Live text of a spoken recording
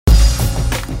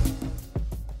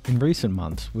In recent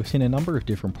months, we've seen a number of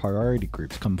different priority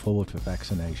groups come forward for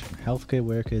vaccination: healthcare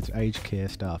workers, aged care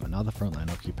staff, and other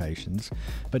frontline occupations,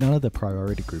 but none of the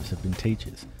priority groups have been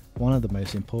teachers, one of the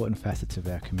most important facets of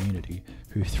our community,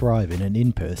 who thrive in an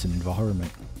in-person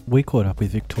environment. We caught up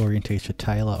with Victorian teacher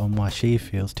Taylor on why she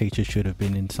feels teachers should have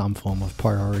been in some form of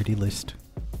priority list.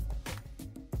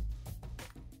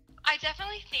 I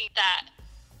definitely think that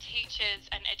teachers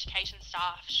and education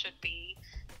staff should be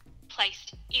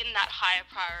placed in that higher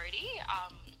priority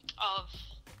of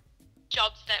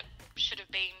jobs that should have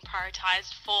been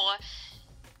prioritised for,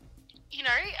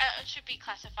 should be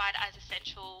classified as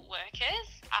essential workers.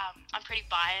 I'm pretty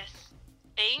biased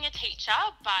being a teacher,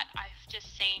 but I've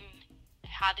just seen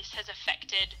how this has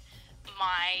affected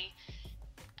my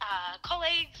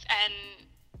colleagues, and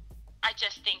I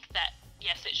just think that,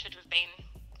 yes, we should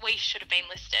have been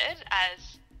listed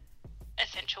as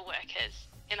essential workers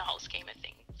in the whole scheme of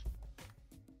things.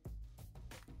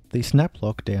 The snap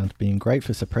lockdowns being great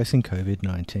for suppressing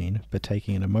COVID-19, but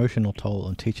taking an emotional toll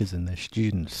on teachers and their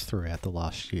students throughout the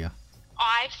last year.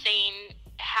 I've seen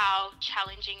how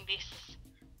challenging this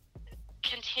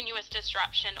continuous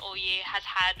disruption all year has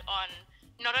had on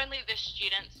not only the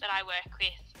students that I work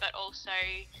with, but also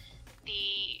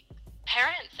the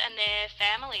parents and their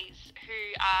families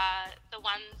who are the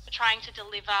ones trying to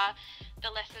deliver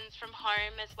the lessons from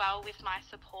home as well with my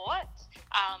support.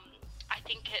 I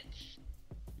think it's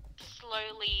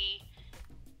slowly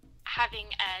having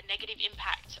a negative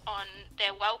impact on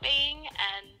their well-being,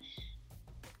 and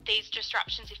these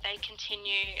disruptions, if they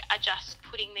continue, are just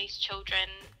putting these children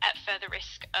at further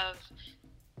risk of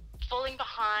falling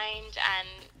behind,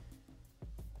 and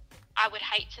I would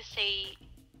hate to see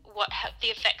the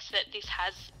effects that this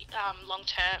has long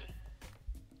term.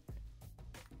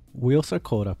 We also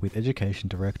caught up with Education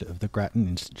Director of the Grattan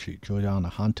Institute,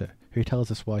 Jordana Hunter, who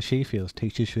tells us why she feels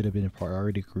teachers should have been a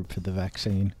priority group for the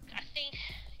vaccine. I think,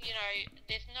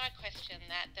 there's no question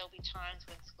that there'll be times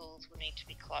when schools will need to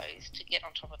be closed to get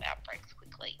on top of outbreaks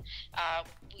quickly.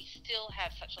 We still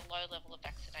have such a low level of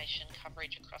vaccination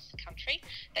coverage across the country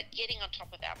that getting on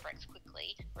top of outbreaks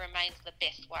quickly remains the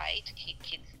best way to keep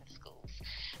kids in schools.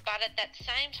 But at that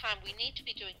same time, we need to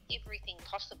be doing everything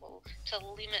possible to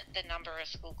limit the number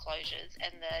of school closures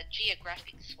and the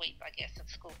geographic sweep, of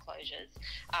school closures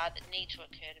that need to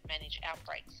occur to manage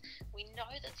outbreaks. We know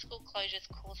that school closures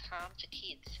cause harm to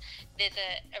kids. There's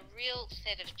a real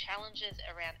set of challenges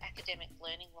around academic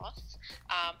learning loss,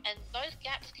 and those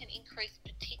gaps can increase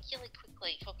particularly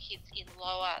quickly for kids in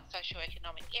lower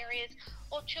socioeconomic areas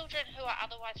or children who are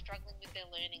otherwise struggling with their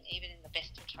learning even in the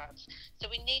best of times. So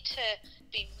we need to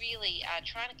be really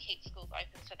trying to keep schools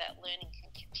open so that learning can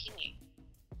continue.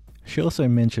 She also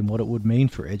mentioned what it would mean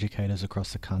for educators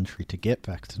across the country to get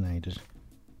vaccinated.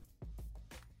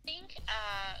 I think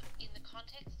in the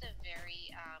context of very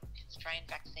constrained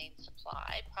vaccine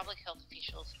supply, public health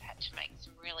officials have had to make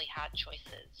some really hard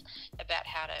choices about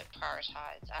how to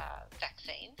prioritise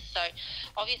vaccines. So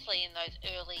obviously in those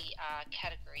early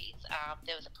categories,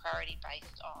 there was a priority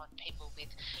based on people with,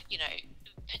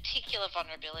 particular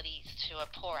vulnerabilities to a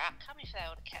poor outcome if they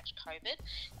were to catch COVID,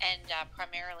 and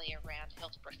primarily around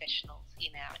health professionals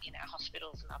in our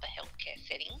hospitals and other healthcare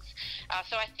settings.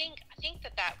 So I think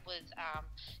that was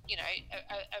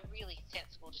a really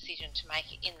sensible decision to make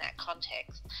in that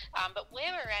context. But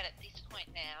where we're at this point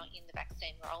now in the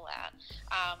vaccine rollout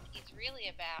is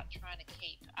really about trying to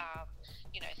keep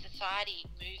society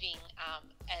moving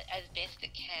as best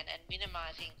it can and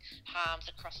minimising harms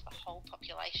across the whole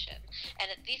population. And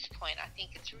at this point, I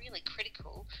think it's really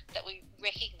critical that we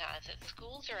recognise that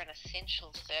schools are an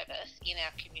essential service in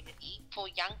our community for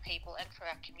young people and for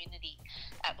our community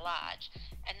at large,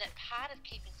 and that part of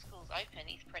keeping schools open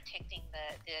is protecting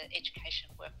the education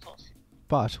workforce.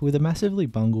 But with a massively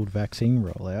bungled vaccine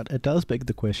rollout, it does beg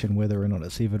the question whether or not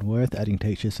it's even worth adding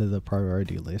teachers to the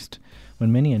priority list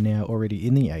when many are now already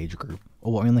in the age group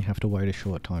or will only have to wait a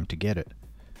short time to get it.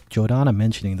 Jordana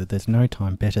mentioning that there's no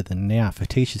time better than now for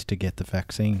teachers to get the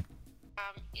vaccine.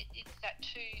 It's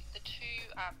the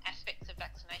two aspects of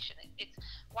vaccination. It's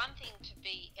one thing to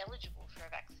be eligible for a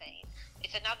vaccine.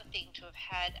 It's another thing to have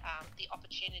had the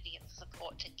opportunity and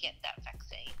support to get that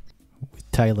vaccine.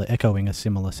 With Taylor echoing a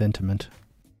similar sentiment.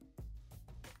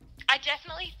 I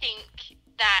definitely think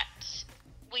that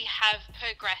we have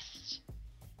progressed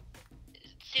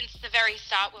since the very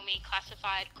start when we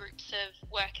classified groups of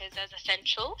workers as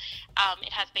essential.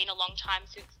 It has been a long time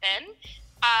since then.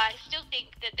 I still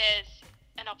think that there's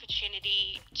an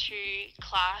opportunity to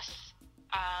class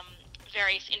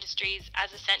various industries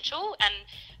as essential, and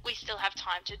we still have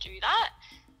time to do that.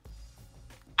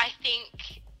 I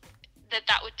think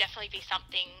that would definitely be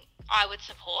something I would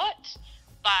support,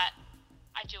 but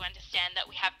I do understand that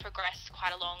we have progressed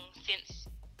quite along since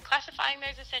classifying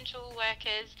those essential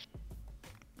workers.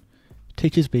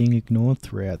 Teachers being ignored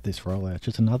throughout this rollout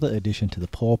is another addition to the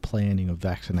poor planning of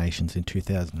vaccinations in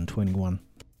 2021.